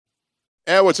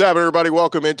And what's happening, everybody?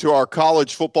 Welcome into our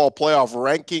college football playoff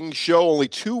ranking show. Only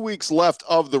 2 weeks left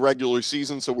of the regular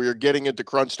season, so we are getting into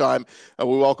crunch time. And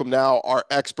we welcome now our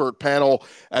expert panel.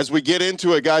 As we get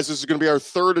into it, guys, this is going to be our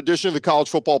third edition of the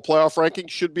college football playoff ranking.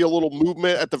 Should be a little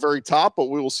movement at the very top, but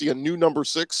we will see a new number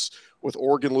 6 with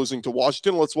Oregon losing to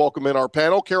Washington. Let's welcome in our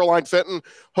panel. Caroline Fenton,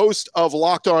 host of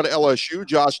Locked On LSU.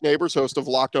 Josh Neighbors, host of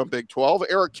Locked On Big 12.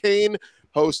 Eric Kane,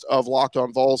 host of Locked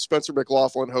On Vols. Spencer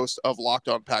McLaughlin, host of Locked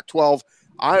On Pac-12.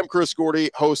 I am Chris Gordy,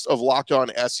 host of Locked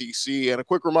On SEC. And a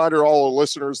quick reminder to all our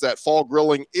listeners that fall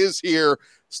grilling is here.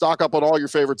 Stock up on all your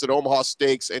favorites at Omaha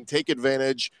Steaks and take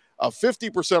advantage of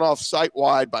 50% off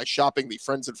site-wide by shopping the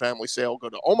Friends and Family Sale. Go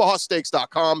to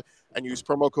omahasteaks.com and use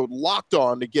promo code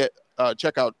LOCKEDON to get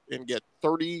checkout and get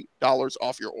 $30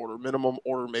 off your order. Minimum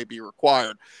order may be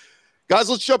required. Guys,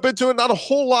 let's jump into it. Not a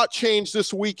whole lot changed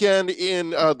this weekend in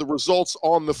the results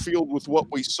on the field with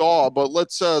what we saw, but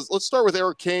let's start with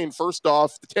Eric Kane. First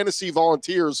off, the Tennessee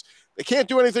Volunteers, they can't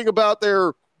do anything about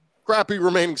their crappy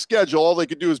remaining schedule. All they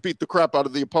could do is beat the crap out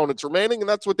of the opponents remaining, and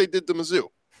that's what they did to Mizzou.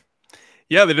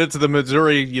 Yeah, they did to the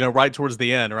Missouri, right towards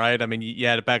the end, right? I mean, you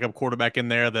had a backup quarterback in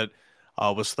there that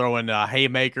was throwing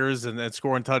haymakers and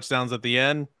scoring touchdowns at the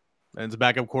end, and it's a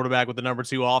backup quarterback with the number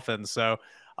 2 offense. So,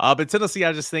 but Tennessee,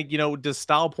 I just think, does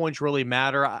style points really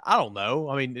matter? I don't know.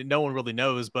 I mean, no one really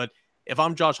knows. But if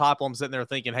I'm Josh Heupel, I'm sitting there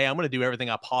thinking, hey, I'm going to do everything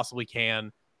I possibly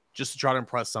can just to try to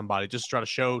impress somebody, just to try to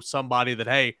show somebody that,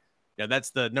 hey,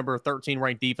 that's the number 13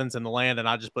 ranked defense in the land, and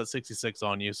I just put 66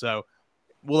 on you. So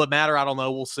will it matter? I don't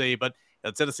know. We'll see. But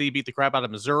Tennessee beat the crap out of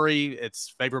Missouri.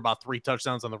 It's favored by 3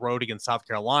 touchdowns on the road against South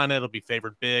Carolina. It'll be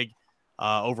favored big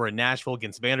over in Nashville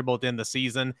against Vanderbilt at the end of the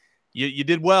season. You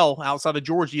did well outside of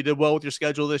Georgia. You did well with your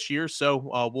schedule this year.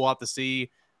 So we'll have to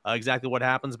see exactly what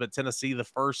happens. But Tennessee, the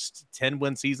first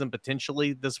 10-win season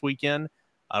potentially this weekend.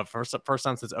 First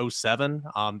time since 2007.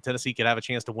 Tennessee could have a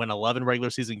chance to win 11 regular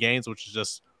season games, which is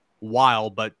just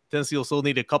wild. But Tennessee will still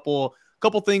need a couple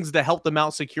things to help them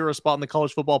out secure a spot in the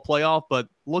college football playoff, but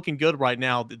looking good right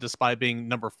now despite being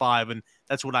number 5, and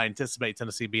that's what I anticipate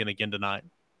Tennessee being again tonight.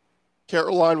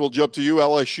 Caroline, will jump to you.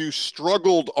 LSU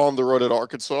struggled on the road at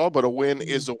Arkansas, but a win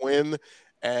is a win,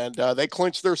 and they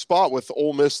clinched their spot with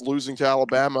Ole Miss losing to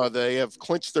Alabama. They have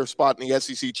clinched their spot in the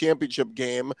SEC championship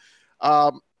game.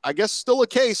 I guess still a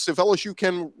case if LSU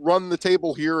can run the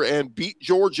table here and beat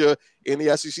Georgia in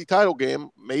the SEC title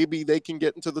game, maybe they can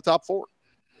get into the top 4.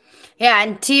 Yeah,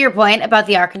 and to your point about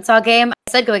the Arkansas game,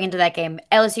 I said going into that game,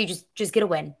 LSU just get a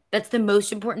win. That's the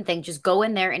most important thing. Just go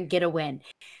in there and get a win.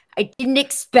 I didn't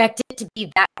expect it to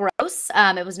be that gross.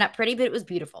 It was not pretty, but it was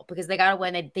beautiful because they got a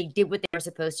win. They did what they were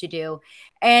supposed to do.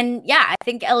 And yeah, I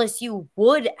think LSU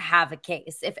would have a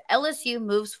case. If LSU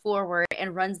moves forward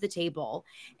and runs the table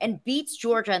and beats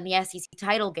Georgia in the SEC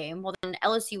title game, well, then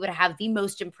LSU would have the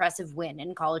most impressive win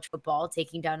in college football,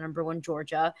 taking down number 1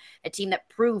 Georgia, a team that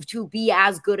proved to be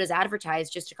as good as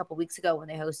advertised just a couple weeks ago when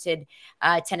they hosted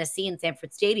Tennessee in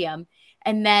Sanford Stadium.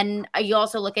 And then you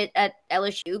also look at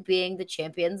LSU being the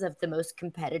champions of the most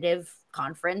competitive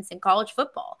conference in college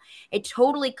football. It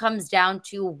totally comes down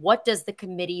to what does the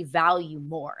committee value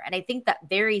more? And I think that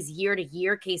varies year to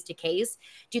year, case to case.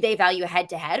 Do they value a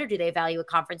head-to-head or do they value a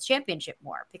conference championship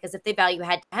more? Because if they value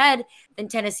head-to-head, then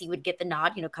Tennessee would get the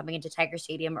nod, coming into Tiger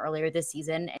Stadium earlier this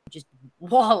season and just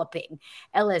walloping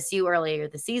LSU earlier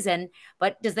this season.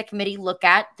 But does the committee look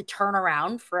at the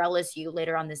turnaround for LSU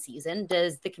later on this season?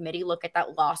 Does the committee look at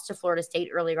that loss to Florida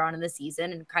State earlier on in the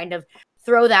season and kind of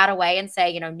throw that away and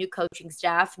say, new coaching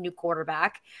staff, new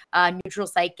quarterback, neutral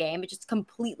site game? It just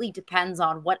completely depends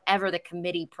on whatever the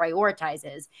committee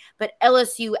prioritizes. But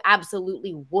LSU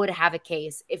absolutely would have a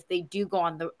case if they do go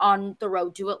on the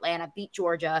road to Atlanta, beat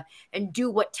Georgia, and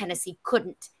do what Tennessee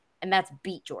couldn't, and that's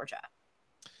beat Georgia.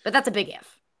 But that's a big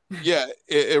if. Yeah,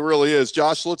 it really is.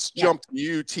 Josh, let's jump to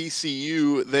you.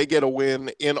 TCU, they get a win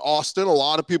in Austin. A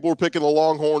lot of people were picking the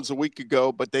Longhorns a week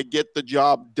ago, but they get the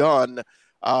job done.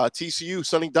 TCU,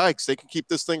 Sonny Dykes, they can keep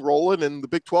this thing rolling, and the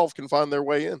Big 12 can find their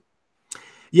way in.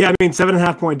 Yeah, I mean,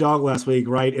 7.5-point dog last week,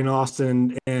 right, in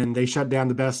Austin, and they shut down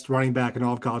the best running back in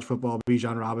all of college football,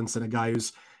 Bijan Robinson, a guy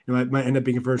who's might end up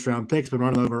being a first-round pick, but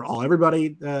running over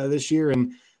everybody this year,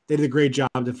 and they did a great job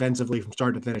defensively from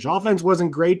start to finish. Offense wasn't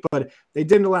great, but they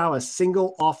didn't allow a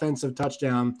single offensive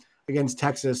touchdown against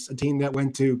Texas, a team that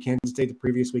went to Kansas State the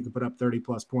previous week and put up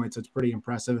 30-plus points. It's pretty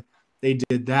impressive. They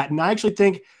did that, and I actually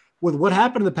think with what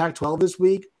happened in the Pac-12 this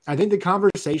week, I think the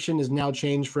conversation has now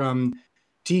changed from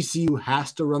TCU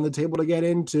has to run the table to get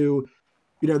into,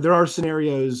 there are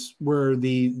scenarios where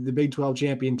the Big 12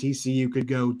 champion TCU could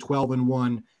go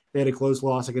 12-1. They had a close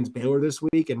loss against Baylor this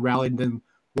week and rallied and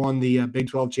won the Big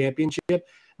 12 championship.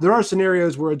 there are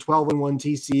scenarios where a 12-1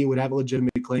 TCU would have a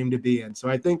legitimate claim to be in. So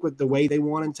I think with the way they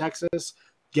won in Texas,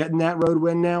 getting that road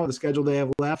win now, the schedule they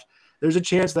have left, there's a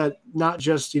chance that not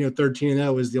just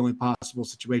 13-0 is the only possible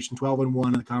situation. 12-1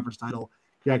 in the conference title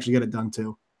could actually get it done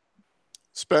too.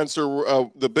 Spencer,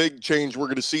 the big change we're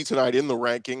going to see tonight in the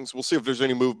rankings, we'll see if there's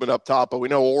any movement up top, but we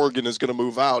know Oregon is going to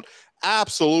move out.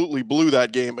 Absolutely blew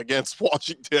that game against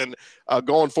Washington,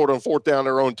 going for it on fourth down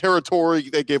their own territory.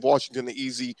 They gave Washington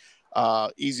the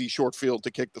easy short field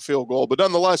to kick the field goal. But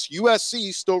nonetheless,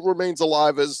 USC still remains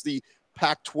alive as the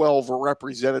Pac-12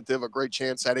 representative. A great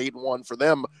chance at 8-1 for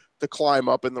them to climb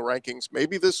up in the rankings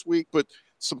maybe this week, but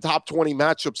some top 20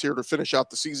 matchups here to finish out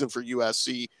the season for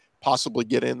USC. Possibly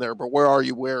get in there, but where are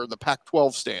you where the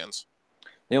Pac-12 stands?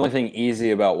 The only thing easy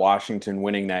about Washington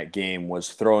winning that game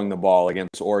was throwing the ball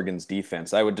against Oregon's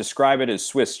defense. I would describe it as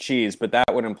Swiss cheese, but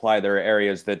that would imply there are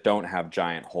areas that don't have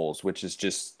giant holes, which is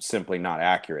just simply not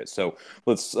accurate. So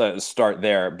let's start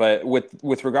there. But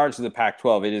with regards to the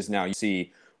Pac-12, it is now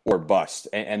USC or bust,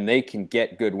 and they can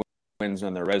get good wins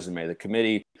on their resume. The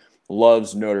committee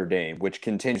loves Notre Dame, which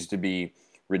continues to be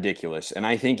ridiculous. And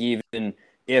I think even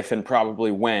if and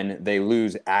probably when they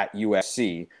lose at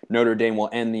USC, Notre Dame will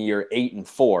end the year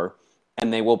 8-4,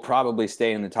 and they will probably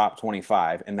stay in the top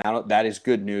 25. And that is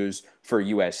good news for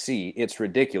USC. It's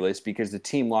ridiculous because the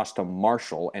team lost to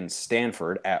Marshall and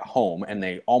Stanford at home, and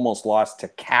they almost lost to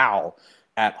Cal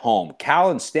at home.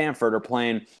 Cal and Stanford are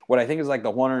playing what I think is like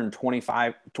the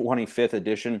 125th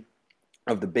edition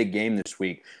of the big game this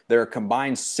week. They're a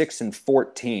combined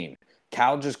 6-14.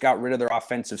 Cal just got rid of their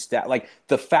offensive stat. Like,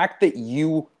 the fact that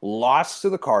you lost to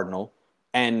the Cardinal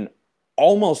and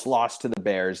almost lost to the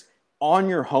Bears on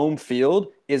your home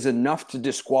field is enough to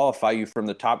disqualify you from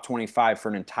the top 25 for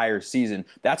an entire season.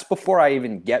 That's before I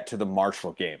even get to the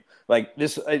Marshall game. Like,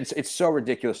 this, it's so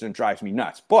ridiculous and it drives me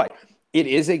nuts. But it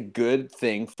is a good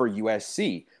thing for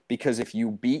USC because if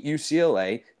you beat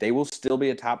UCLA, they will still be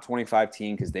a top 25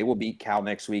 team because they will beat Cal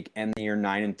next week, end the year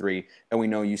 9-3. And we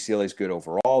know UCLA is good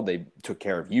overall. They took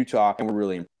care of Utah and were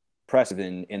really impressive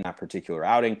in that particular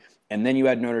outing. And then you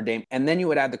had Notre Dame, and then you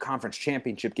would add the conference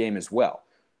championship game as well.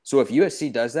 So if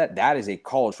USC does that, that is a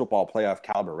college football playoff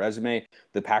caliber resume.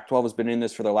 The Pac-12 has been in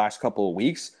this for the last couple of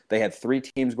weeks. They had 3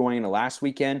 teams going into last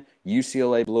weekend.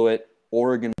 UCLA blew it,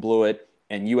 Oregon blew it,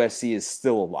 and USC is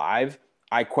still alive.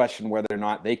 I question whether or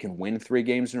not they can win 3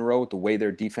 games in a row with the way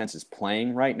their defense is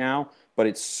playing right now, but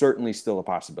it's certainly still a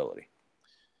possibility.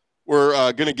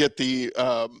 We're going to get the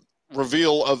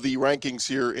reveal of the rankings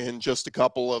here in just a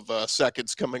couple of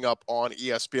seconds coming up on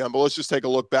ESPN, but let's just take a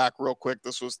look back real quick.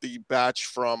 This was the batch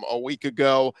from a week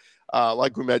ago.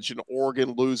 Like we mentioned,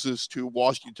 Oregon loses to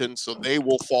Washington, so they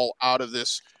will fall out of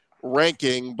this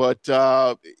ranking. But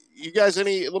you guys, let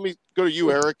me go to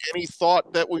you, Eric. Any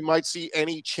thought that we might see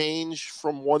any change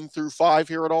from 1 through 5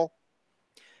 here at all?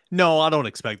 No, I don't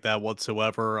expect that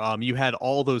whatsoever. You had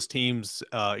all those teams,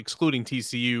 excluding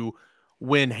TCU,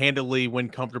 win handily, win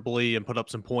comfortably, and put up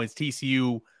some points.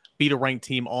 TCU beat a ranked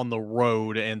team on the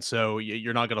road, and so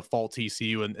you're not going to fault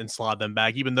TCU and slide them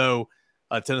back, even though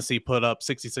Tennessee put up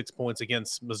 66 points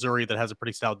against Missouri that has a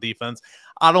pretty stout defense.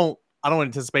 I don't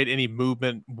anticipate any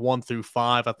movement 1 through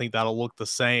 5. I think that'll look the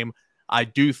same. I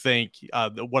do think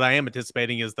what I am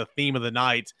anticipating is the theme of the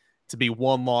night to be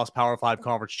 1-loss Power 5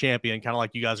 conference champion, kind of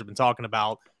like you guys have been talking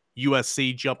about.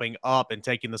 USC jumping up and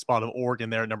taking the spot of Oregon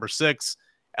there at number 6,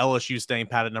 LSU staying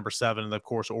pat at number 7, and of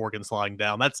course Oregon sliding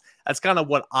down. That's kind of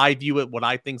what I view it, what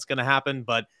I think is going to happen.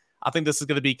 But I think this is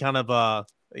going to be kind of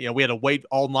we had to wait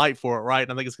all night for it, right?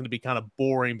 And I think it's going to be kind of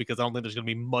boring because I don't think there's going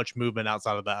to be much movement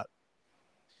outside of that.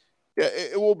 Yeah,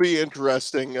 it will be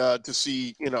interesting to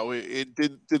see,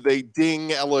 did they ding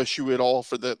LSU at all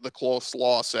for the close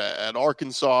loss at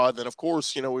Arkansas? And then, of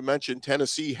course, we mentioned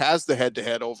Tennessee has the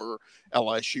head-to-head over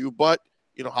LSU, but,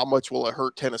 how much will it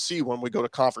hurt Tennessee when we go to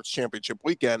conference championship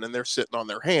weekend and they're sitting on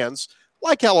their hands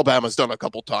like Alabama's done a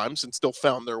couple times and still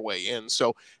found their way in?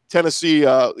 So Tennessee,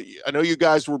 I know you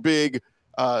guys were big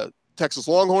Texas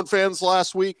Longhorn fans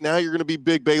last week. Now you're going to be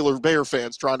big Baylor Bear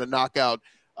fans trying to knock out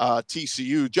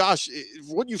TCU. Josh,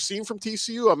 what you've seen from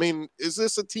TCU, I mean, is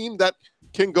this a team that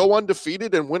can go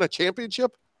undefeated and win a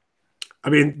championship?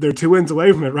 I mean, they're 2 wins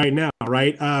away from it right now,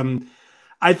 right?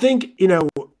 I think,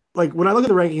 like when I look at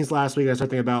the rankings last week, I start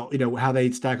thinking about, how they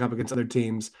stack up against other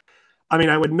teams. I mean,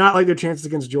 I would not like their chances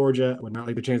against Georgia. I would not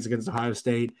like their chances against Ohio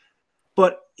State.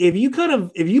 But if you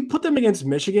put them against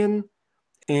Michigan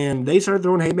and they start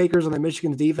throwing haymakers on the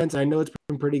Michigan's defense, I know it's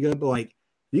been pretty good, but like,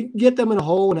 you can get them in a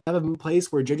hole and have them in a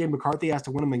place where J.J. McCarthy has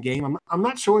to win them a game. I'm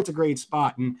not sure it's a great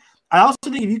spot. And I also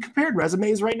think if you compared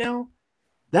resumes right now,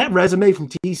 that resume from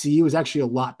TCU is actually a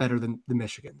lot better than the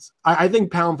Michigan's. I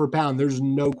think pound for pound, there's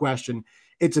no question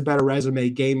it's a better resume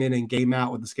game in and game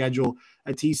out with the schedule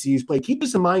at TCU's play. Keep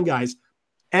this in mind, guys.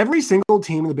 Every single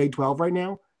team in the Big 12 right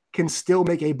now can still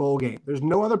make a bowl game. There's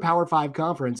no other Power 5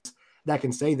 conference that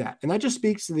can say that. And that just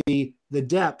speaks to the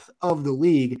depth of the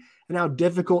league and how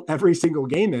difficult every single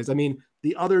game is. I mean,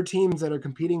 the other teams that are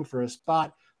competing for a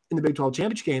spot in the Big 12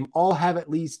 championship game all have at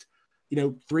least,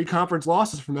 3 conference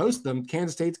losses for most of them.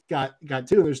 Kansas State's got 2,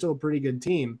 and they're still a pretty good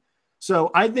team.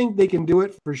 So I think they can do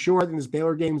it for sure. I think this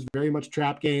Baylor game is very much a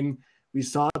trap game. We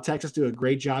saw Texas do a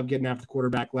great job getting after the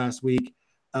quarterback last week.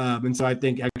 And so I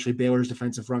think actually Baylor's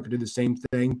defensive front could do the same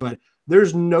thing. But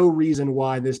there's no reason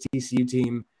why this TCU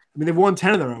team, I mean, they've won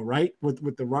 10 in a row, right?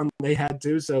 With the run they had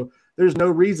to. So there's no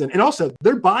reason. And also,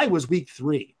 their bye was week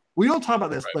 3. We don't talk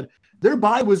about this, right, but their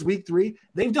bye was week 3.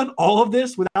 They've done all of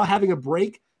this without having a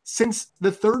break since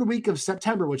the 3rd week of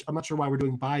September, which I'm not sure why we're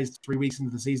doing buys 3 weeks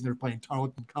into the season. They're playing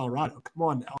Tarleton, Colorado. Come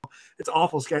on now. It's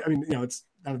awful. I mean, it's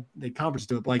they conference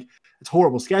to it, but it's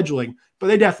horrible scheduling, but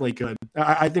they definitely could.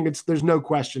 I think there's no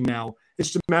question now. It's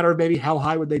just a matter of maybe how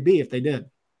high would they be if they did.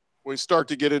 We start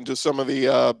to get into some of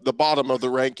the bottom of the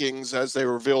rankings as they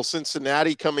reveal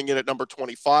Cincinnati coming in at number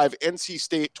 25, NC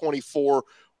State 24,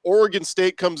 Oregon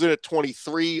State comes in at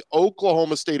 23,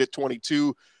 Oklahoma State at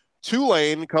 22,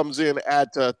 Tulane comes in at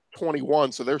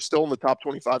 21, so they're still in the top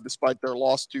 25 despite their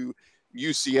loss to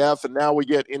UCF. And now we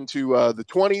get into the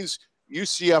 20s,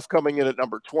 UCF coming in at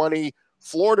number 20,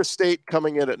 Florida State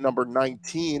coming in at number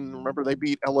 19. Remember, they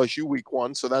beat LSU week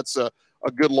 1, so that's a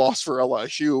good loss for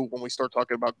LSU when we start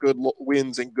talking about good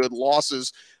wins and good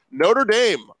losses. Notre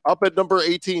Dame up at number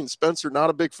 18. Spencer, not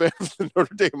a big fan of the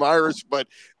Notre Dame Irish, but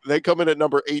they come in at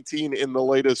number 18 in the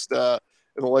latest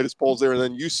polls there. And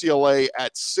then UCLA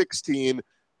at 16.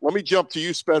 Let me jump to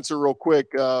you, Spencer, real quick.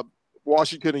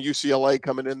 Washington and UCLA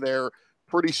coming in there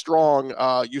pretty strong.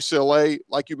 UCLA,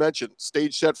 like you mentioned,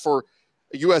 stage set for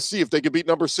USC. If they could beat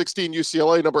number 16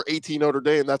 UCLA, number 18 Notre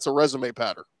Dame, that's a resume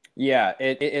pattern. Yeah,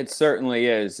 it certainly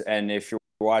is. And if you're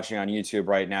watching on YouTube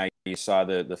right now, you saw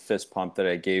the fist pump that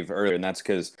I gave earlier, and that's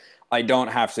because I don't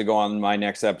have to go on my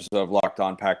next episode of Locked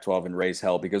On Pac-12 and raise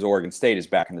hell because Oregon State is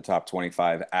back in the top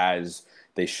 25 as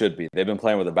they should be. They've been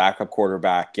playing with a backup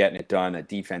quarterback, getting it done. That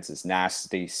defense is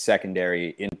nasty,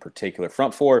 secondary in particular.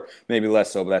 Front four, maybe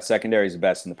less so, but that secondary is the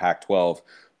best in the Pac-12,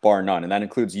 bar none. And that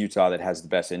includes Utah, that has the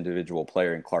best individual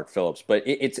player in Clark Phillips. But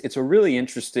it's a really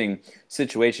interesting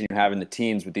situation you have in the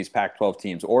teams with these Pac-12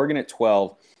 teams. Oregon at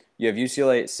 12, you have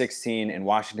UCLA at 16, and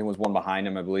Washington was one behind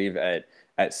them, I believe, at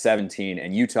 17.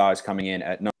 And Utah is coming in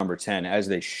at number 10, as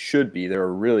they should be. They're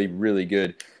a really, really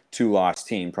good 2-loss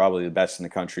team, probably the best in the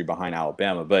country behind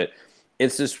Alabama. But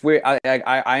it's just weird.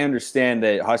 I understand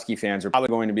that Husky fans are probably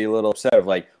going to be a little upset of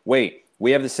wait,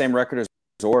 we have the same record as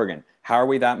Oregon. How are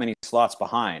we that many slots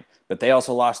behind? But they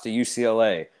also lost to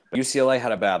UCLA. UCLA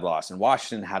had a bad loss, and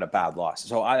Washington had a bad loss.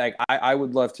 So I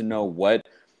would love to know what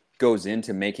goes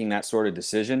into making that sort of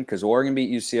decision, because Oregon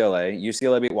beat UCLA,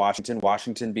 UCLA beat Washington,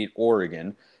 Washington beat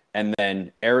Oregon, and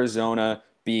then Arizona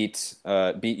beat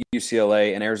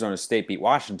UCLA, and Arizona State beat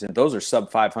Washington. Those are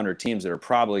sub 500 teams that are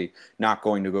probably not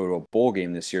going to go to a bowl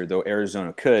game this year, though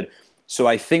Arizona could. So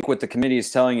I think what the committee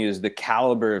is telling you is the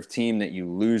caliber of team that you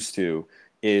lose to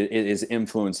is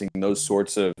influencing those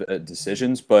sorts of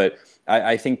decisions. But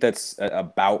I think that's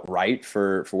about right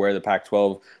for where the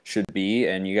Pac-12 should be.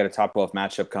 And you got a top 12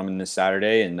 matchup coming this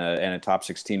Saturday and a top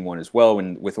 16 one as well,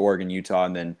 with Oregon, Utah,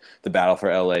 and then the battle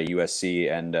for LA,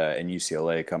 USC, and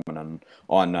UCLA coming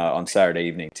on Saturday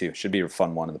evening too. Should be a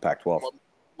fun one in the Pac-12.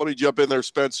 Let me jump in there,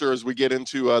 Spencer, as we get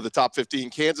into the top 15.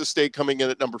 Kansas State coming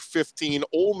in at number 15,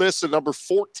 Ole Miss at number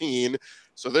 14.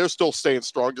 So they're still staying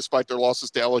strong despite their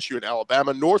losses to LSU and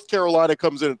Alabama. North Carolina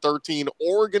comes in at 13,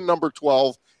 Oregon number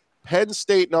 12, Penn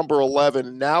State number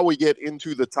 11. Now we get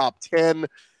into the top 10.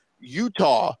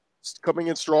 Utah coming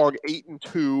in strong,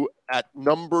 8-2 at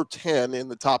number 10 in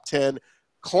the top 10.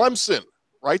 Clemson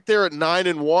right there at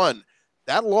 9-1.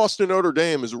 That loss to Notre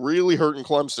Dame is really hurting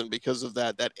Clemson because of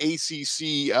that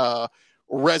ACC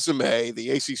resume. The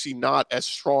ACC not as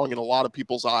strong in a lot of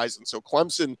people's eyes. And so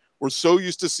Clemson, we're so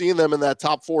used to seeing them in that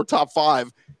top 4, top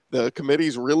 5. The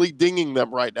committee's really dinging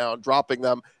them right now and dropping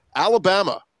them.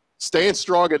 Alabama staying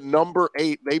strong at number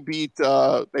 8. They beat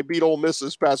Ole Miss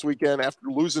this past weekend after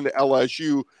losing to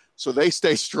LSU. So they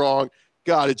stay strong.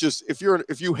 God,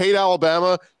 if you hate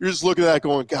Alabama, you're just looking at that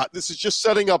going, God, this is just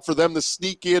setting up for them to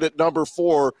sneak in at number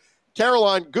 4.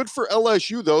 Caroline, good for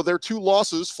LSU, though. Their 2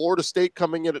 losses, Florida State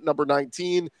coming in at number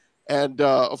 19, and,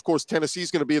 of course,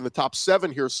 Tennessee's going to be in the top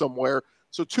 7 here somewhere.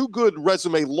 So 2 good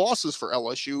resume losses for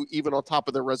LSU, even on top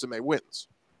of their resume wins.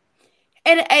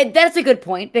 And that's a good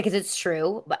point because it's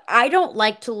true, but I don't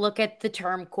like to look at the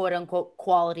term quote unquote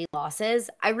quality losses.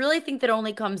 I really think that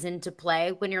only comes into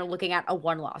play when you're looking at a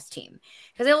one-loss team.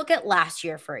 Because I look at last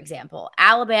year, for example,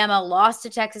 Alabama lost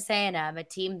to Texas A&M, a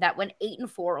team that went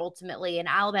 8-4 ultimately, and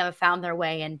Alabama found their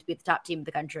way in to be the top team of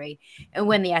the country and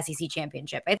win the SEC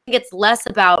championship. I think it's less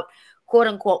about quote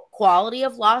unquote quality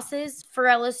of losses for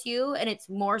LSU, and it's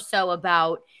more so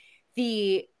about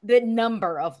the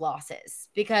number of losses,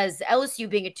 because LSU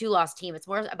being a 2-loss team, it's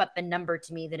more about the number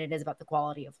to me than it is about the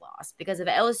quality of loss. Because if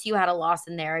LSU had a loss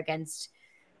in there against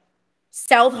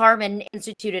South Harmon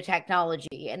Institute of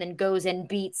Technology and then goes and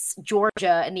beats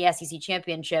Georgia in the SEC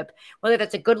championship, whether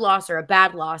that's a good loss or a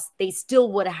bad loss, they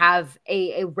still would have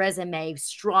a resume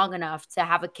strong enough to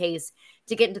have a case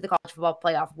to get into the college football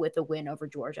playoff with a win over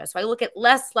Georgia. So I look at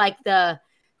less like the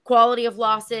quality of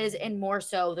losses and more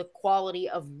so the quality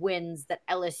of wins that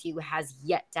LSU has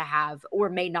yet to have or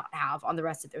may not have on the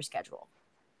rest of their schedule.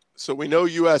 So we know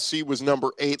USC was number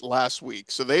 8 last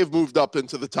week, so they've moved up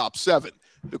into the top 7.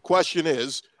 The question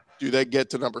is, do they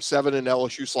get to number 7 and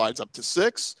LSU slides up to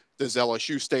 6? Does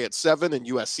LSU stay at 7 and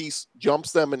USC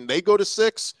jumps them and they go to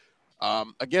 6?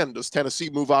 Again, does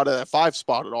Tennessee move out of that 5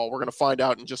 spot at all? We're going to find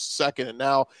out in just a second. And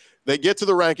now they get to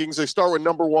the rankings. They start with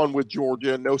number 1 with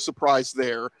Georgia. No surprise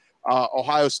there.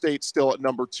 Ohio State still at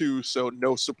number 2, so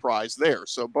no surprise there.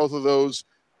 So both of those,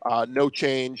 no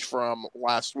change from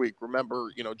last week.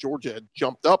 Remember, Georgia had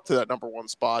jumped up to that number 1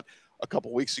 spot a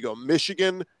couple weeks ago.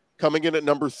 Michigan coming in at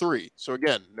number 3. So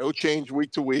again, no change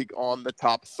week to week on the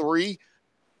top 3.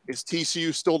 Is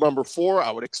TCU still number 4? I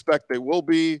would expect they will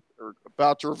be. They're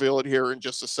about to reveal it here in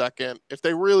just a second. If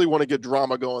they really want to get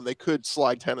drama going, they could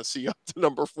slide Tennessee up to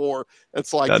number 4 and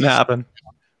slide. Doesn't happen.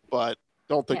 But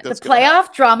don't think that's the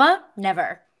playoff drama.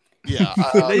 Never. Yeah,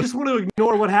 they just want to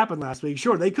ignore what happened last week.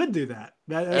 Sure, they could do that.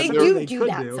 They do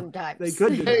that sometimes. They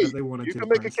could do that if they wanted to. You can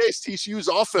make a case TCU's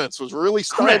offense was really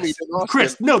stymied.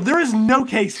 Chris, no, there is no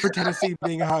case for Tennessee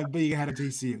being ahead of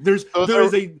TCU. There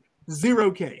is a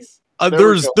zero case.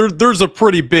 There's a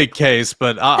pretty big case,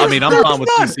 but I mean, I'm fine with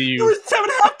TCU. There was a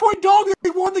 7.5-point dog. They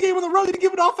won the game on the road. They didn't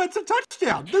give an offensive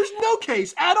touchdown. There's no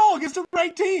case at all against a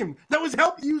ranked team that was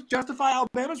helping you justify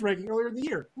Alabama's ranking earlier in the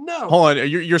year. No. Hold on.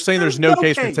 You're saying there's no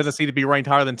case for Tennessee to be ranked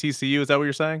higher than TCU? Is that what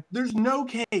you're saying? There's no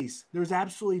case. There's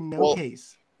absolutely no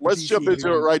case. Let's jump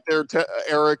into it right there,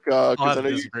 Eric. I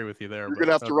disagree with you there. You're going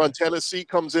to have to run. Tennessee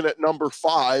comes in at number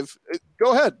 5.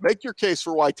 Go ahead. Make your case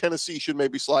for why Tennessee should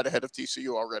maybe slide ahead of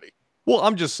TCU already. Well,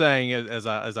 I'm just saying, as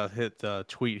I hit the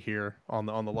tweet here on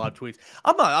the live tweets,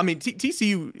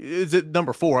 TCU is at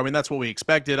number 4. I mean, that's what we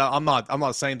expected. I'm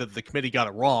not saying that the committee got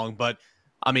it wrong, but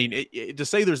I mean, to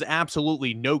say there's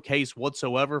absolutely no case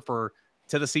whatsoever for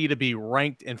Tennessee to be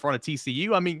ranked in front of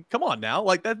TCU. I mean, come on now,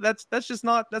 like that's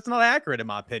not accurate in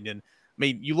my opinion. I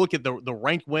mean, you look at the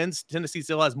ranked wins. Tennessee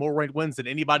still has more ranked wins than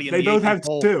anybody in the AP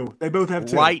poll. They both have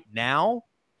 2 right now.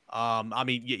 I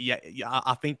mean,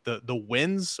 I think the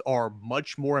wins are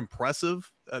much more impressive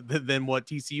than what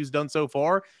TCU's done so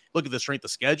far. Look at the strength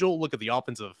of schedule. Look at the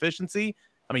offensive efficiency.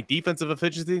 I mean, defensive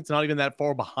efficiency, it's not even that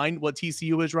far behind what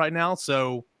TCU is right now.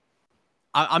 So,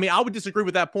 I mean, I would disagree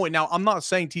with that point. Now, I'm not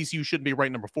saying TCU shouldn't be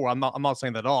ranked number 4. I'm not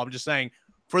saying that at all. I'm just saying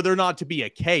for there not to be a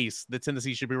case that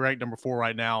Tennessee should be ranked number 4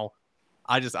 right now,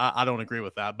 I don't agree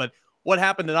with that. But what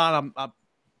happened tonight,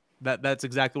 that's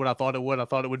exactly what I thought it would. I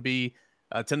thought it would be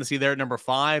Tennessee there at number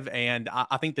 5, and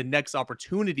I think the next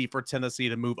opportunity for Tennessee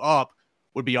to move up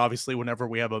would be obviously whenever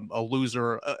we have a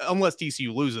loser, unless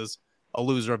TCU loses, a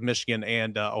loser of Michigan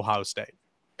and Ohio State.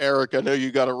 Eric, I know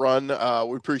you got to run.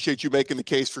 We appreciate you making the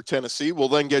case for Tennessee. We'll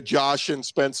then get Josh and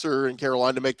Spencer and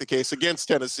Caroline to make the case against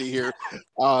Tennessee here.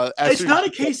 It's not a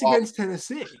case against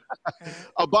Tennessee.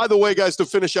 By the way, guys, to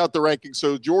finish out the rankings,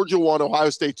 so Georgia 1, Ohio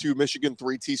State 2, Michigan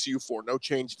 3, TCU 4. No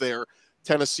change there.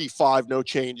 Tennessee 5, no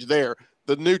change there.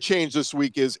 The new change this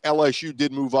week is LSU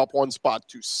did move up 1 spot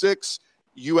to 6.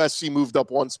 USC moved up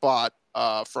 1 spot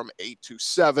from 8 to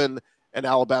 7. And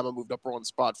Alabama moved up 1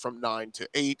 spot from 9 to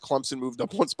 8. Clemson moved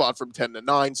up 1 spot from 10 to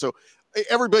 9. So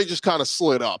everybody just kind of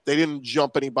slid up. They didn't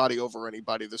jump anybody over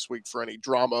anybody this week for any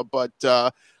drama. But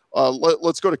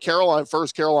let's go to Caroline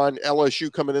first. Caroline,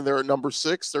 LSU coming in there at number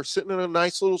 6. They're sitting in a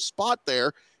nice little spot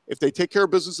there. If they take care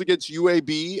of business against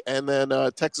UAB and then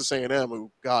Texas A&M,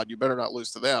 who, God, you better not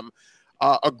lose to them,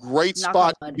 a great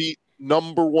spot to beat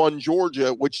number 1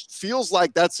 Georgia, which feels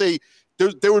like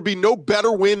there would be no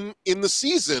better win in the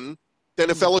season than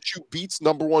if LSU beats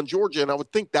number 1 Georgia, and I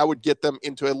would think that would get them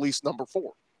into at least number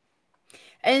 4.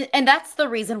 And that's the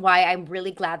reason why I'm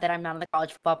really glad that I'm not on the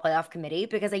college football playoff committee,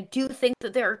 because I do think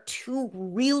that there are 2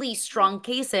 really strong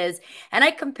cases. And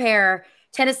I compare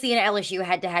Tennessee and LSU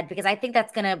head to head, because I think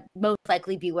that's going to most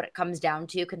likely be what it comes down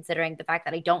to, considering the fact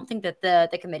that I don't think that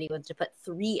the committee wants to put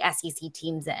 3 SEC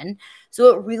teams in.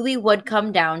 So it really would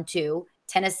come down to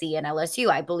Tennessee and LSU.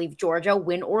 I believe Georgia,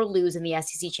 win or lose in the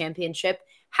SEC championship,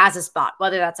 has a spot,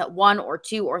 whether that's at 1 or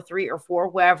 2 or 3 or 4,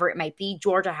 wherever it might be.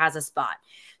 Georgia has a spot.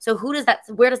 So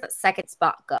where does that second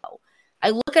spot go?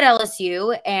 I look at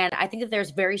LSU and I think that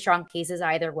there's very strong cases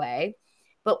either way.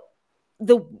 But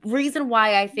the reason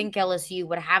why I think LSU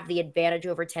would have the advantage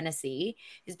over Tennessee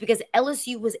is because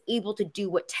LSU was able to do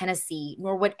what Tennessee,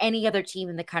 nor what any other team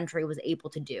in the country was able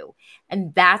to do.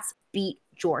 And that's beat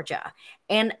Georgia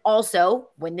and also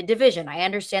win the division. I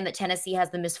understand that Tennessee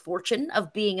has the misfortune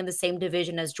of being in the same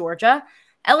division as Georgia.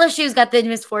 LSU's got the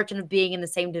misfortune of being in the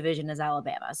same division as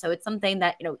Alabama. So it's something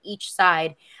that, each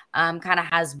side kind of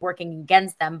has working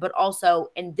against them, but also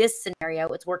in this scenario,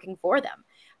 it's working for them.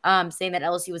 Saying that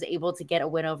LSU was able to get a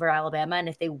win over Alabama. And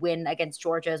if they win against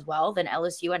Georgia as well, then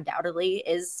LSU undoubtedly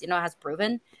is, has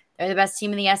proven they're the best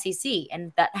team in the SEC.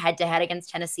 And that head-to-head against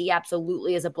Tennessee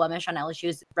absolutely is a blemish on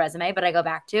LSU's resume. But I go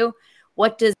back to,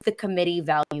 what does the committee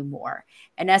value more?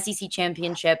 An SEC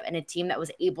championship and a team that was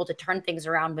able to turn things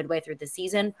around midway through the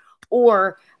season,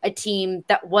 or a team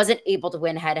that wasn't able to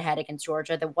win head-to-head against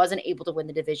Georgia, that wasn't able to win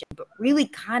the division, but really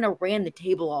kind of ran the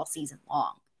table all season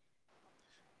long?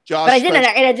 Josh, but I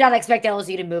did not expect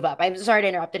LSU to move up. I'm sorry to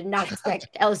interrupt. I did not expect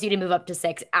LSU to move up to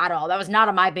 6 at all. That was not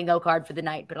on my bingo card for the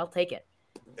night, but I'll take it.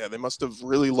 Yeah, they must have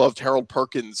really loved Harold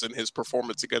Perkins and his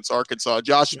performance against Arkansas.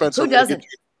 Josh Spencer, who doesn't?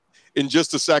 In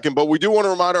just a second, but we do want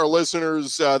to remind our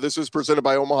listeners, this is presented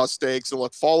by Omaha Steaks, and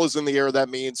look, fall is in the air. That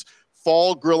means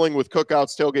fall grilling with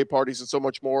cookouts, tailgate parties, and so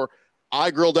much more.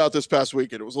 I grilled out this past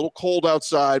weekend. It was a little cold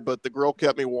outside, but the grill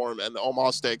kept me warm, and the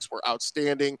Omaha Steaks were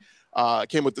outstanding.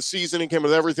 Came with the seasoning, came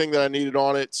with everything that I needed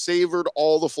on it, savored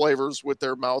all the flavors with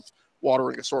their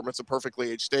mouth-watering assortments of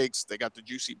perfectly aged steaks. They got the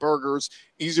juicy burgers,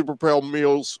 easy to prepare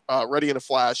meals, ready in a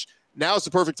flash. Now is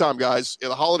the perfect time, guys.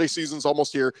 The holiday season's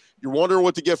almost here. You're wondering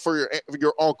what to get for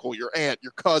your uncle, your aunt,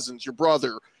 your cousins, your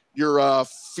brother, your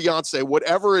fiance,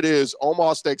 whatever it is.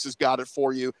 Omaha Steaks has got it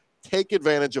for you. Take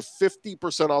advantage of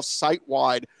 50% off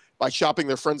site-wide by shopping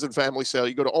their friends and family sale.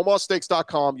 You go to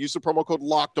omahasteaks.com, use the promo code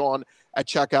LOCKEDON at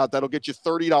checkout. That'll get you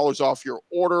 $30 off your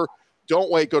order. Don't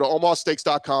wait. Go to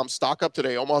omahasteaks.com. Stock up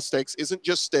today. Omaha Steaks isn't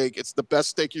just steak. It's the best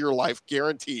steak of your life,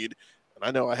 guaranteed. I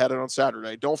know I had it on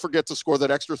Saturday. Don't forget to score that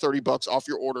extra $30 off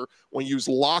your order when you use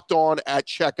Locked On at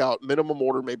checkout. Minimum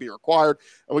order may be required.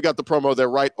 And we got the promo there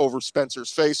right over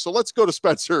Spencer's face. So let's go to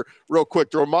Spencer real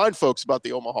quick to remind folks about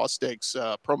the Omaha Steaks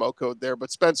promo code there. But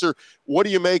Spencer, what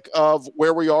do you make of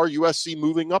where we are? USC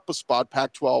moving up a spot,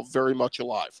 Pac-12 very much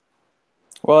alive.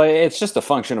 Well, it's just a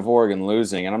function of Oregon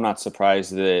losing, and I'm not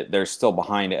surprised that they're still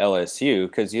behind LSU,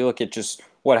 because you look at just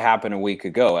what happened a week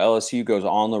ago. LSU goes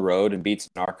on the road and beats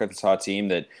an Arkansas team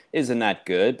that isn't that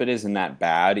good, but isn't that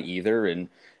bad either. And,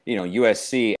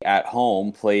 USC at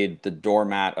home played the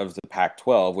doormat of the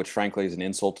Pac-12, which frankly is an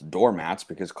insult to doormats,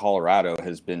 because Colorado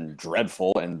has been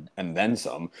dreadful and then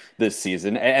some this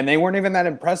season. And they weren't even that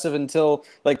impressive until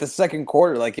like the second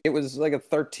quarter. Like it was like a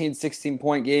 13,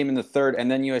 16-point game in the third,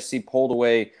 and then USC pulled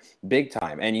away big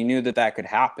time, and you knew that could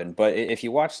happen. But if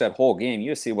you watch that whole game,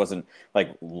 USC wasn't like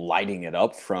lighting it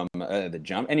up from the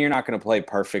jump, and you're not going to play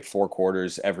perfect 4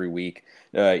 quarters every week,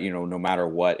 no matter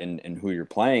what and who you're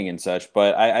playing and such.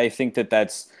 But I think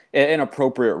that's an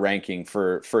appropriate ranking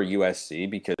for USC,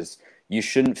 because you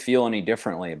shouldn't feel any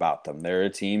differently about them. They're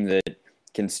a team that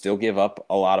can still give up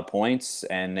a lot of points,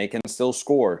 and they can still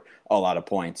score a lot of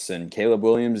points. And Caleb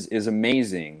Williams is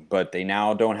amazing, but they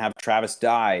now don't have Travis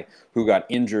Dye, who got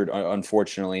injured,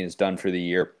 unfortunately, is done for the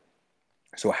year.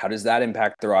 So how does that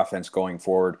impact their offense going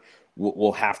forward?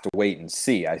 We'll have to wait and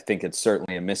see. I think it's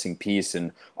certainly a missing piece,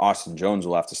 and Austin Jones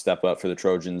will have to step up for the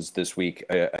Trojans this week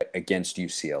against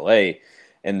UCLA.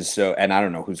 And I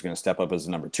don't know who's going to step up as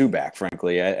the number 2 back,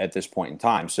 frankly, at this point in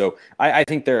time. So I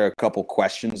think there are a couple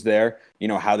questions there,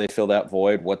 how they fill that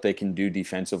void, what they can do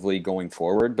defensively going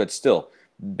forward. But still,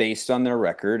 based on their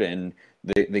record and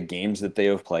the games that they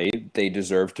have played, they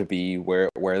deserve to be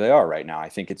where they are right now. I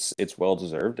think it's well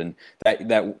deserved. And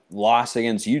that loss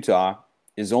against Utah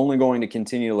is only going to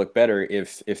continue to look better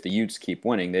if the Utes keep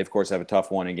winning. They, of course, have a tough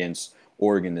one against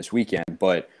Oregon this weekend,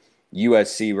 but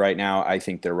USC right now, I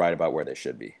think they're right about where they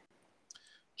should be.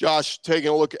 Josh, taking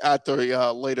a look at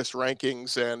the latest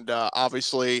rankings, and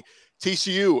obviously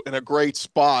TCU in a great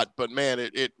spot, but man,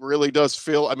 it really does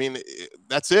feel,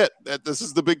 that's it. This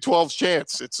is the Big 12's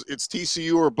chance. It's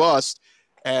TCU or bust.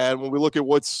 And when we look at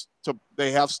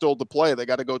they have still to play, they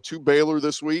got to go to Baylor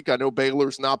this week. I know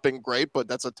Baylor's not been great, but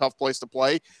that's a tough place to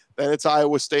play. Then it's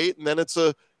Iowa State, and then it's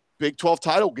a Big 12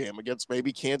 title game against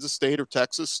maybe Kansas State or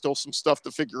Texas. Still some stuff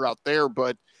to figure out there.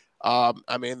 But,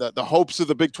 I mean, the hopes of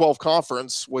the Big 12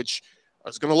 conference, which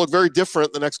is going to look very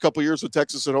different the next couple of years with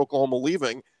Texas and Oklahoma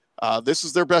leaving, this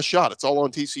is their best shot. It's all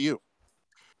on TCU.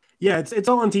 Yeah, it's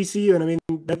all on TCU. And I mean,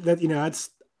 that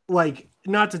that's like,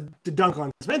 not to dunk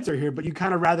on Spencer here, but you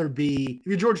kind of rather be, if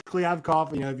you're George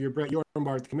Kliavkoff, if you're Brett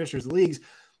Yormark, the commissioners of the leagues,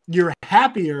 you're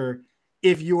happier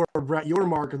if you're Brett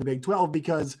Yormark of the Big 12,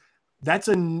 because that's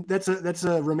a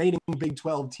remaining Big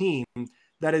 12 team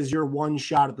that is your one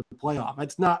shot at the playoff.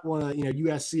 That's not one of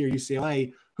USC or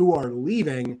UCLA who are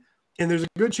leaving. And there's a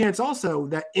good chance also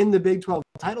that in the Big 12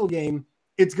 title game,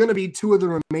 it's going to be two of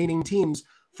the remaining teams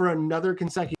for another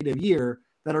consecutive year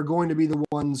that are going to be the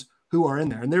ones who are in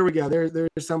there. And there we go. There's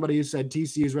somebody who said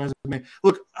TCU's resume.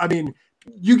 Look, I mean,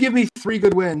 you give me 3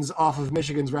 good wins off of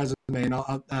Michigan's resume, and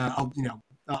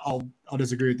I'll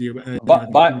disagree with you.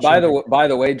 By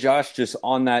the way, Josh, just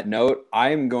on that note,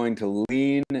 I am going to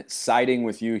lean siding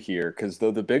with you here, because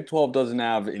though the Big 12 doesn't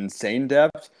have insane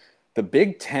depth, the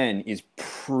Big 10 is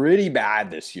pretty bad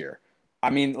this year. I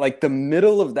mean, like the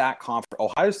middle of that conference,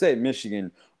 Ohio State and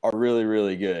Michigan are really,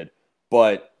 really good,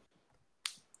 but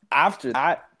after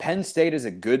that, Penn State is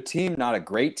a good team, not a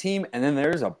great team. And then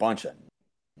there's a bunch of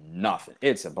nothing.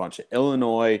 It's a bunch of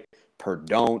Illinois,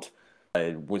 Purdue,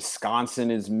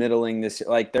 Wisconsin is middling this year.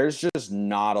 Like, there's just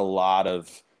not a lot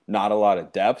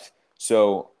of depth.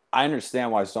 So I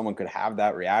understand why someone could have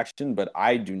that reaction, but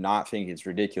I do not think it's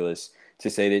ridiculous to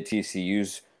say that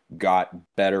TCU's got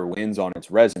better wins on its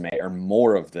resume, or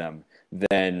more of them,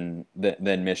 than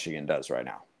Michigan does right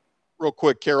now. Real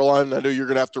quick, Caroline, I know you're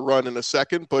going to have to run in a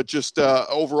second, but just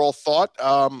overall thought.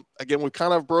 Again, we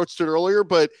kind of broached it earlier,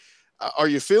 but are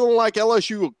you feeling like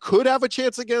LSU could have a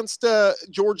chance against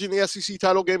Georgia in the SEC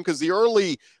title game? Because the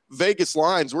early Vegas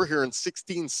lines, we're hearing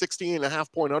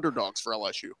 16.5 point underdogs for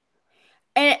LSU.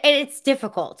 And it's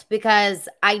difficult because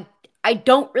I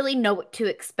don't really know what to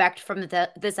expect from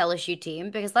this LSU team,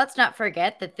 because let's not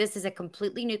forget that this is a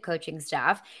completely new coaching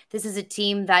staff. This is a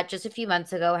team that just a few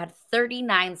months ago had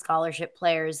 39 scholarship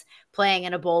players playing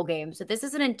in a bowl game. So this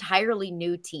is an entirely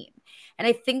new team. And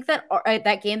I think that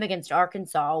that game against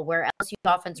Arkansas, where LSU's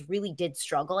offense really did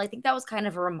struggle, I think that was kind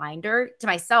of a reminder to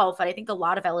myself, and I think a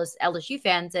lot of LSU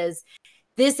fans, is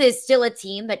this is still a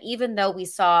team that, even though we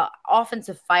saw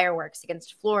offensive fireworks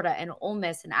against Florida and Ole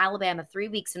Miss and Alabama 3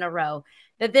 weeks in a row,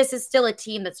 that this is still a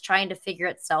team that's trying to figure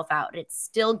itself out. It's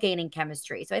still gaining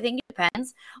chemistry. So I think it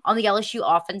depends on the LSU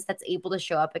offense that's able to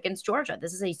show up against Georgia.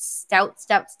 This is a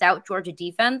stout Georgia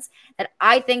defense that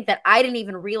I think that I didn't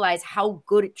even realize how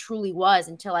good it truly was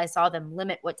until I saw them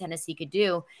limit what Tennessee could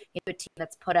do into a team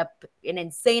that's put up an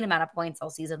insane amount of points all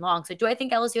season long. So do I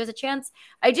think LSU has a chance?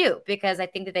 I do, because I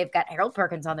think that they've got Harold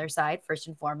Perkins on their side, first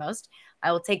and foremost.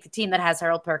 I will take the team that has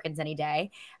Harold Perkins any day.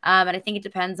 And I think it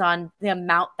depends on the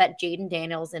amount that Jaden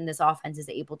Daniels in this offense is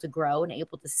able to grow and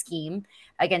able to scheme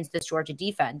against this Georgia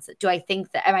defense. Do I think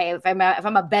that if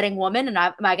I'm a betting woman, and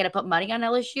am I going to put money on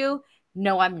LSU?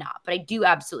 No, I'm not. But I do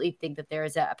absolutely think that there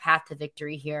is a path to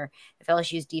victory here if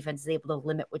LSU's defense is able to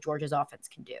limit what Georgia's offense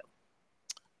can do.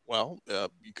 Well,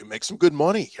 you can make some good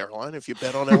money, Caroline, if you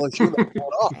bet on LSU.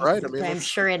 Off, right? I mean, I'm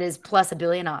sure it is plus $1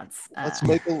 billion odds. Let's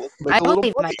make a I little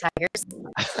believe money. my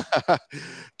Tigers.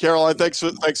 Caroline, thanks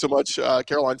so much.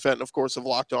 Caroline Fenton, of course, of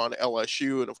Locked On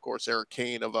LSU, and of course Eric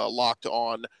Kane of Locked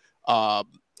On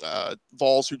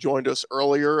Vols, who joined us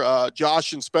earlier.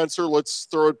 Josh and Spencer, let's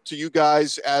throw it to you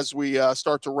guys as we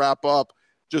start to wrap up.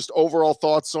 Just overall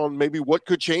thoughts on maybe what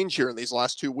could change here in these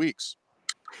last 2 weeks.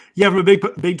 Yeah, from a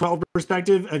Big 12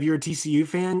 perspective, if you're a TCU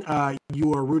fan,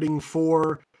 you are rooting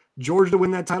for Georgia to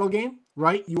win that title game,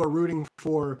 right? You are rooting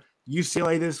for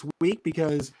UCLA this week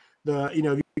because if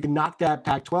you can knock that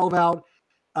Pac-12 out,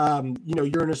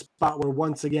 you're in a spot where,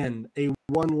 once again, a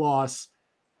one-loss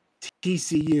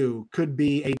TCU could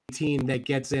be a team that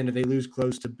gets in if they lose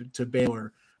close to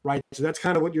Baylor, right? So that's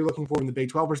kind of what you're looking for in the Big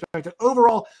 12 perspective.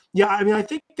 Overall, yeah, I mean, I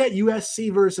think that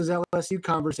USC versus LSU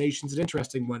conversation is an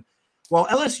interesting one. While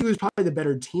LSU is probably the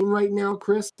better team right now,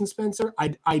 Chris and Spencer,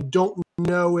 I don't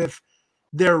know if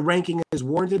their ranking is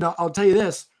warranted. I'll tell you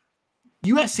this.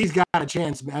 USC's got a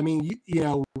chance. I mean,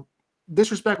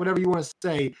 disrespect, whatever you want to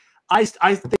say. I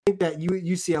think that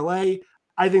UCLA,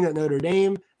 I think that Notre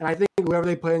Dame, and I think whoever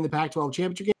they play in the Pac-12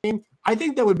 championship game, I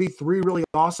think that would be 3 really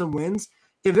awesome wins.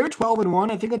 If they're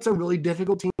 12-1, I think that's a really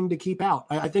difficult team to keep out.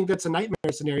 I think that's a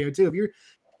nightmare scenario too. If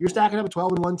you're stacking up a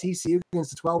 12-1 TCU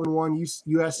against a 12-1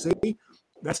 USC,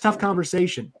 that's tough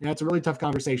conversation. That's a really tough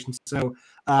conversation. So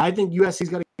I think USC's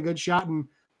got a good shot, and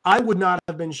I would not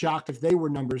have been shocked if they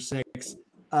were number 6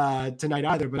 tonight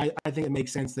either. But I think it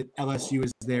makes sense that LSU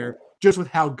is there just with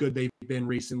how good they've been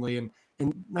recently, and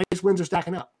nice wins are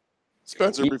stacking up.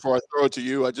 Spencer, before I throw it to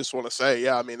you, I just want to say,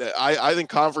 yeah, I mean, I think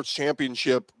conference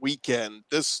championship weekend,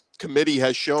 this committee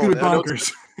has shown,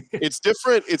 Bonkers. It's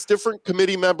different. It's different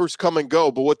committee members come and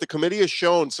go, but what the committee has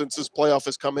shown since this playoff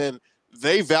has come in,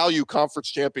 they value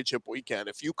conference championship weekend.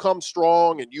 If you come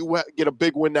strong and you get a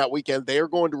big win that weekend, they are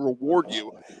going to reward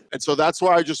you. And so that's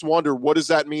why I just wonder, what does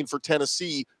that mean for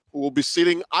Tennessee, who will be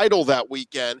sitting idle that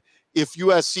weekend if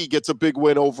USC gets a big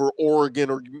win over Oregon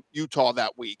or Utah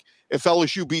that week? If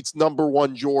LSU beats number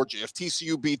 1 Georgia, if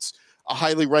TCU beats a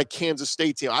highly ranked Kansas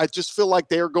State team, I just feel like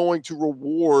they're going to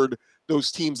reward those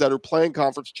teams that are playing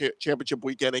conference championship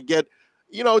weekend and get,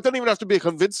 it doesn't even have to be a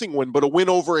convincing win, but a win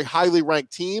over a highly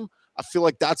ranked team. I feel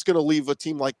like that's going to leave a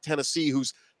team like Tennessee,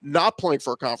 who's not playing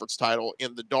for a conference title,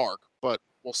 in the dark, but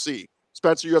we'll see.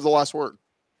 Spencer, you have the last word.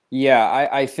 Yeah,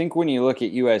 I think when you look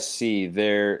at USC,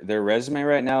 their resume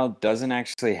right now doesn't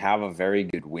actually have a very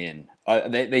good win.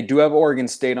 They do have Oregon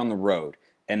State on the road,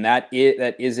 and that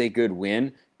is a good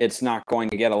win. It's not going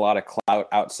to get a lot of clout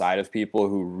outside of people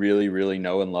who really, really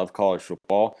know and love college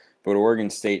football, but Oregon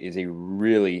State is a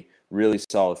really, really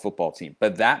solid football team.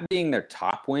 But that being their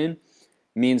top win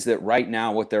means that right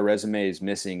now what their resume is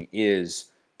missing is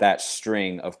that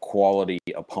string of quality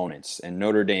opponents. And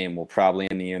Notre Dame will probably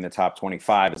end the year in the top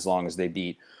 25 as long as they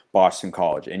beat Boston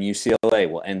College. And UCLA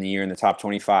will end the year in the top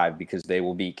 25 because they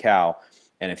will beat Cal.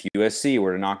 And if USC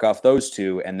were to knock off those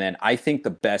two, and then I think the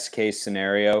best case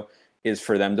scenario is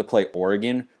for them to play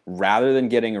Oregon rather than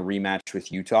getting a rematch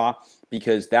with Utah,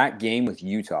 because that game with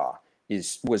Utah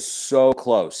was so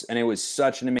close, and it was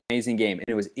such an amazing game, and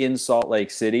it was in Salt Lake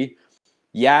City.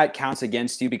 Yeah, it counts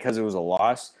against you because it was a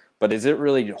loss, but is it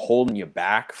really holding you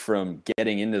back from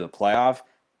getting into the playoff?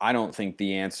 I don't think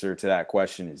the answer to that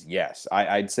question is yes.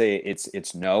 I'd say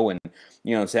it's no. And,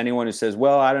 to anyone who says,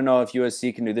 well, I don't know if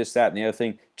USC can do this, that, and the other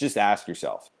thing, just ask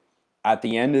yourself. At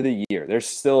the end of the year, there's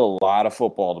still a lot of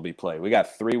football to be played. We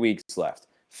got 3 weeks left.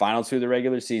 Final 2 of the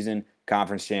regular season,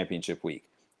 conference championship week.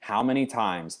 How many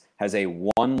times has a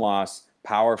one-loss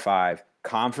Power 5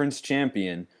 conference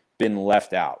champion been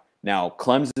left out? Now,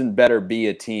 Clemson better be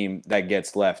a team that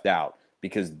gets left out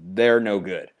because they're no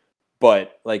good.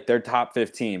 But, they're top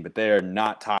 15, but they are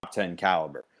not top 10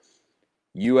 caliber.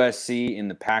 USC in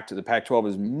the Pac-12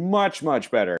 is much, much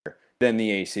better than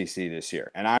the ACC this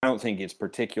year. And I don't think it's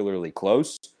particularly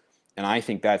close. And I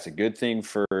think that's a good thing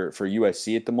for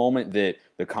USC at the moment, that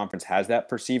the conference has that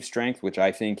perceived strength, which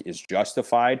I think is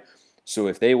justified. So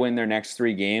if they win their next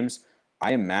 3 games,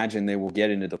 I imagine they will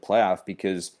get into the playoff,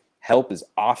 because help is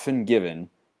often given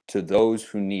to those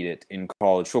who need it in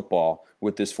college football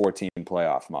with this 14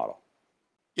 playoff model.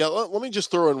 Yeah, let me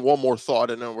just throw in one more thought,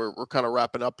 and then we're kind of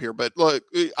wrapping up here. But look,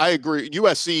 I agree.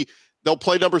 USC, they'll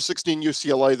play number 16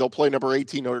 UCLA. They'll play number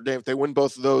 18 Notre Dame. If they win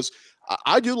both of those,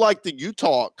 I do like the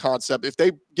Utah concept. If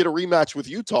they get a rematch with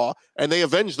Utah and they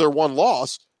avenge their one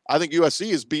loss, I think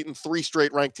USC has beaten 3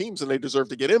 straight ranked teams and they deserve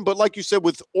to get in. But like you said,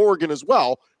 with Oregon as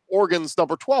well, Oregon's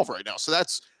number 12 right now. So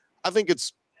I think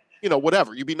it's,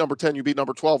 whatever. You beat number 10, you beat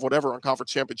number 12, whatever, on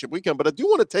conference championship weekend. But I do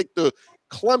want to take the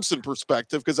Clemson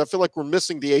perspective, because I feel like we're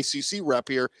missing the ACC rep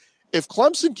here. If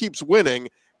Clemson keeps winning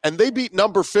and they beat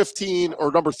number 15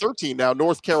 or number 13 now,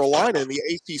 North Carolina, in the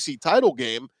ACC title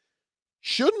game,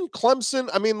 shouldn't Clemson,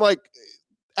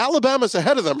 Alabama's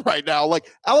ahead of them right now.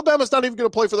 Alabama's not even going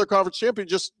to play for their conference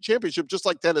championship, just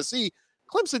like Tennessee.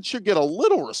 Clemson should get a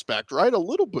little respect, right? A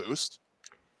little boost.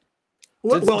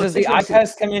 Does the eye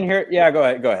test come in here? Yeah, go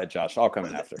ahead, Josh. I'll come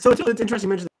in after. So it's interesting you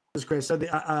mentioned this, Chris. So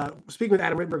speaking with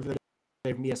Adam Rittenberg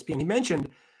from ESPN, he mentioned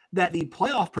that the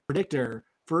playoff predictor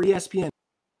for ESPN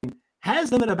has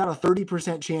them at about a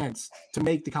 30% chance to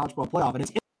make the college football playoff. And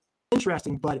it's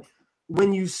interesting, but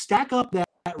when you stack up that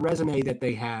resume that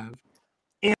they have,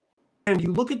 and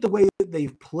you look at the way that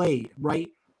they've played, right?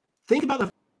 Think about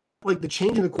the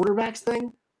change in the quarterbacks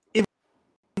thing. If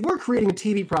we're creating a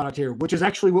TV product here, which is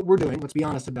actually what we're doing, let's be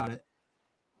honest about it,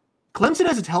 Clemson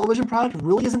as a television product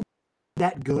really isn't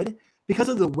that good because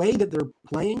of the way that they're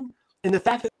playing and the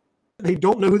fact that they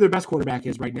don't know who their best quarterback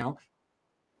is right now,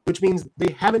 which means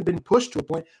they haven't been pushed to a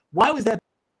point. Why was that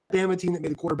Bama team that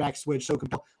made the quarterback switch so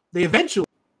compelling? They eventually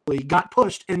got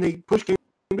pushed, and they pushed came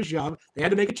to shove. They had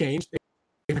to make a change. They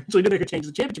eventually did make a change in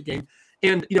the championship game.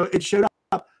 And, it showed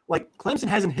up Clemson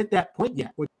hasn't hit that point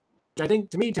yet, which I think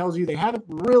to me tells you they haven't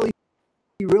really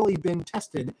been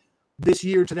tested this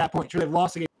year to that point. Sure, they've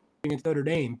lost against Notre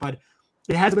Dame, but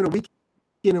it hasn't been a week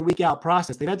in and week out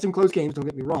process. They've had some close games, don't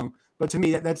get me wrong, but to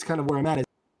me, that's kind of where I'm at.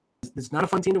 It's not a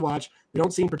fun team to watch. They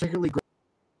don't seem particularly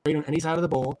great on any side of the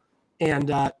ball. And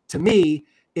to me,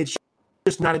 it's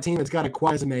just not a team that's got a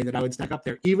resume that I would stack up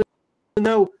there, even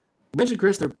though you mentioned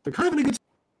Chris, they're kind of in a good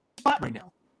spot right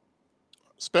now.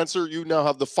 Spencer, you now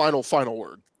have the final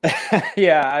word.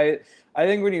 Yeah, I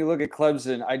think when you look at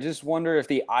Clemson, I just wonder if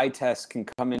the eye test can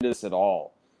come into this at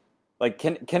all. Like,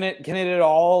 can it at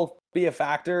all be a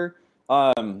factor?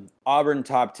 Auburn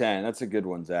top 10. That's a good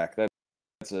one, Zach.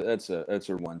 That's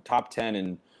a one. Top 10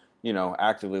 and,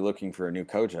 actively looking for a new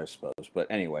coach, I suppose. But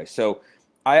anyway, so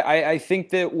I think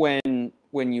that when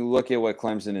you look at what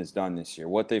Clemson has done this year,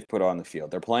 what they've put on the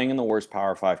field, they're playing in the worst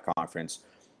Power 5 conference.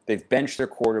 They've benched their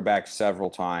quarterback several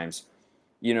times.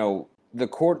 The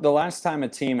last time a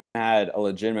team had a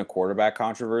legitimate quarterback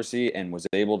controversy and was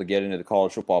able to get into the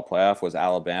college football playoff was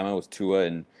Alabama with Tua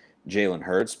and Jalen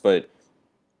Hurts. But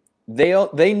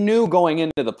they knew going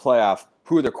into the playoff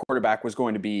who their quarterback was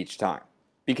going to be each time,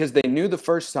 because they knew the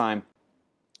first time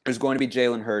it was going to be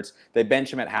Jalen Hurts. They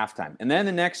bench him at halftime. And then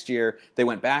the next year, they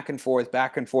went back and forth.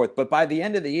 But by the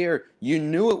end of the year, you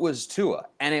knew it was Tua,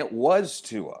 and it was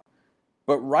Tua.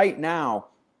 But right now,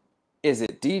 is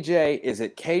it DJ? Is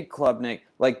it Cade Klubnik?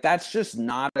 Like, that's just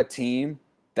not a team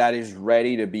that is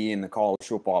ready to be in the college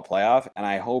football playoff. And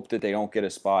I hope that they don't get a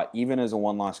spot even as a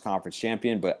one-loss conference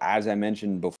champion. But as I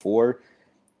mentioned before,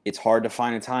 it's hard to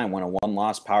find a time when a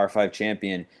one-loss Power 5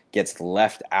 champion gets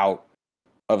left out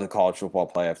of the college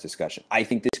football playoff discussion. I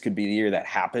think this could be the year that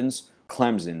happens.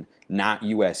 Clemson, not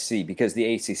USC, because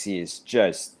the ACC is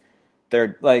just...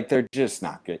 They're just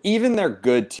not good. Even their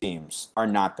good teams are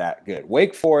not that good.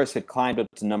 Wake Forest had climbed up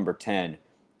to number 10.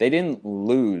 They didn't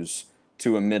lose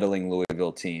to a middling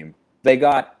Louisville team. They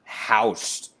got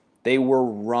housed. They were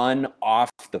run off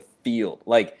the field.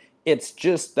 Like, it's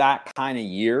just that kind of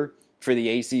year for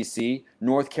the ACC.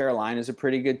 North Carolina is a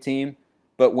pretty good team.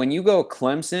 But when you go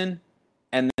Clemson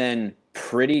and then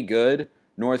pretty good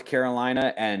North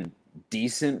Carolina and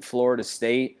decent Florida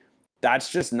State,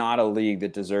 that's just not a league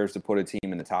that deserves to put a team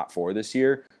in the top 4 this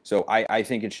year. So I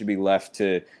think it should be left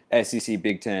to SEC,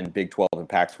 Big 10, Big 12, and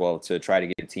Pac-12 to try to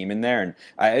get a team in there. And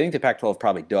I think the Pac-12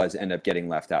 probably does end up getting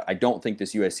left out. I don't think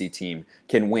this USC team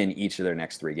can win each of their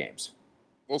next 3 games.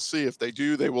 We'll see. If they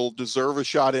do, they will deserve a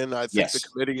shot in. I think the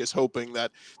committee is hoping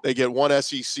that they get one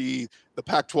SEC, the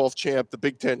Pac-12 champ, the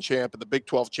Big 10 champ, and the Big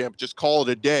 12 champ. Just call it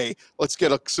a day. Let's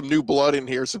get some new blood in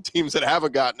here, some teams that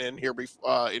haven't gotten in here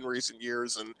in recent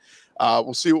years, and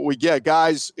we'll see what we get.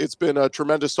 Guys, it's been a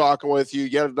tremendous talking with you.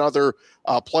 Yet another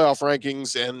playoff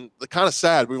rankings, and the kind of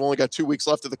sad. We've only got 2 weeks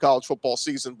left of the college football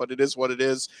season, but it is what it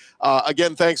is.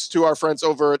 Again, thanks to our friends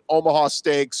over at Omaha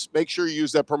Steaks. Make sure you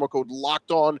use that promo code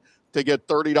LOCKEDON to get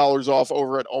 $30 off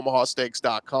over at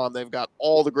omahasteaks.com. They've got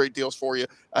all the great deals for you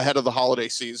ahead of the holiday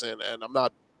season, and I'm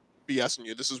not BSing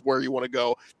you. This is where you want to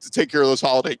go to take care of those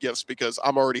holiday gifts, because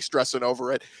I'm already stressing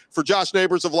over it. For Josh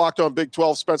Neighbors of Locked On Big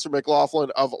 12, Spencer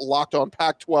McLaughlin of Locked On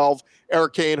Pac-12,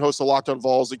 Eric Kane, host of Locked On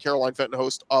Vols, and Caroline Fenton,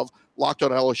 host of Locked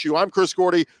On LSU. I'm Chris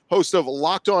Gordy, host of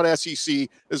Locked On SEC. This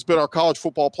has been our college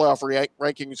football playoff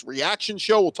rankings reaction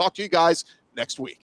show. We'll talk to you guys next week.